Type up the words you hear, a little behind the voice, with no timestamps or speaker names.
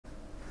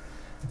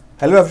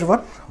Hello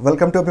everyone,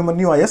 welcome to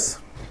abhimanu IAS,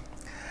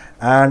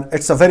 and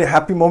it's a very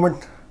happy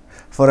moment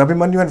for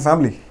abhimanu and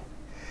family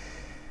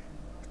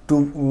to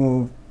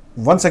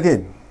once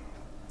again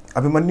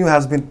abhimanu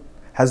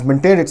has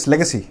maintained its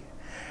legacy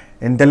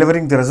in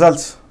delivering the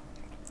results,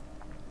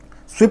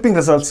 sweeping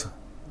results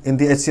in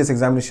the HCS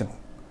examination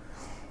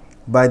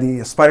by the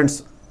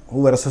aspirants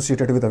who were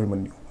associated with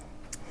abhimanu.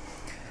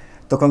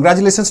 So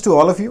congratulations to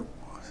all of you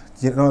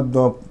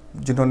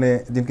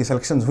जिनकी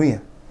selections हुई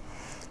हैं.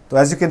 तो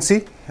as you can see,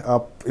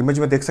 आप image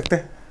में देख सकते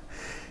हैं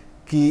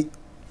कि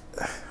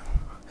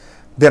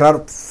there are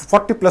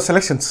 40+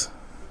 selections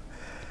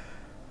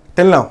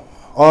till now,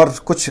 और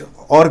कुछ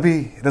और भी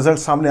रिजल्ट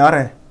सामने आ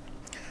रहे हैं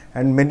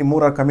and many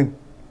more are coming.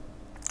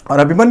 और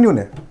अभिमन्यु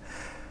ने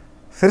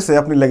फिर से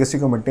अपनी लेगेसी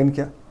को मेंटेन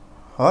किया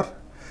और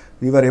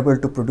we were able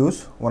to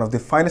produce one of the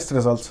finest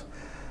results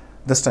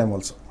this time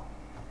also.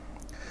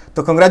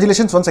 तो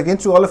congratulations once again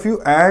to all of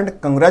you, and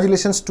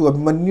congratulations to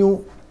Abhimanyu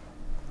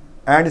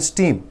and its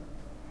team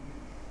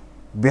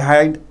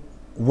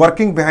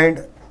working behind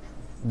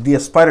the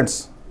aspirants,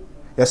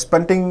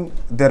 spending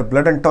their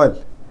blood and toil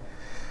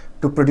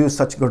to produce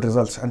such good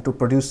results and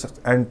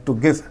to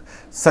give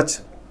such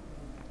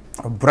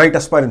bright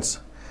aspirants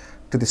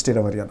to the state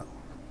of Haryana.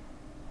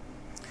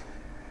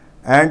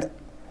 And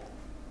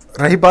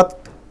रही बात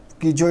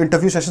कि जो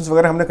interview sessions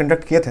वगैरह हमने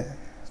conduct किए थे,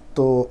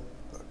 तो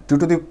due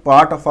to the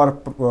part of our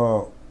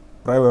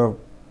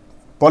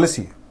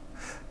policy,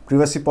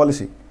 previous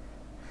policy,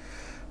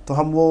 तो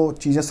हम वो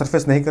चीज़ें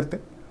सरफेस नहीं करते.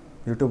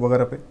 यूट्यूब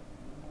वगैरह पे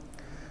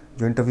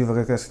जो इंटरव्यू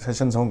वगैरह के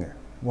सेशंस होंगे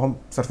वो हम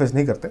सरफेस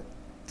नहीं करते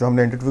जो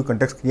हमने इंटरव्यू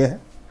कंटेक्ट किए हैं.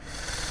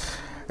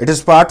 It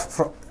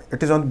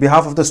is on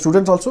behalf of the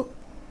students also,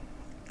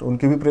 तो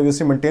उनकी भी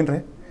प्राइवेसी मेंटेन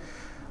रहे,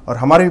 और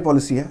हमारी भी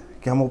पॉलिसी है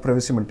कि हम वो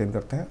प्राइवेसी मेंटेन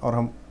करते हैं और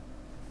हम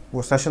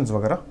वो सेशंस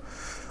वगैरह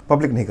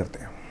पब्लिक नहीं करते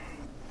हैं.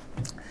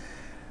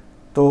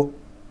 तो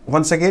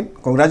once again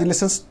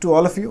congratulations to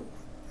all of you,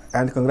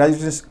 and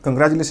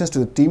congratulations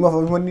to the team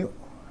of Abhimanyu,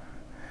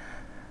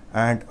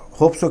 and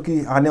hope so कि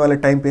आने वाले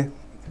टाइम पे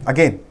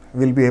again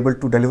we'll be able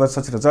to deliver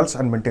such results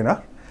and maintain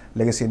our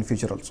legacy in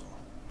future also.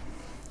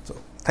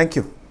 So thank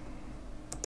you.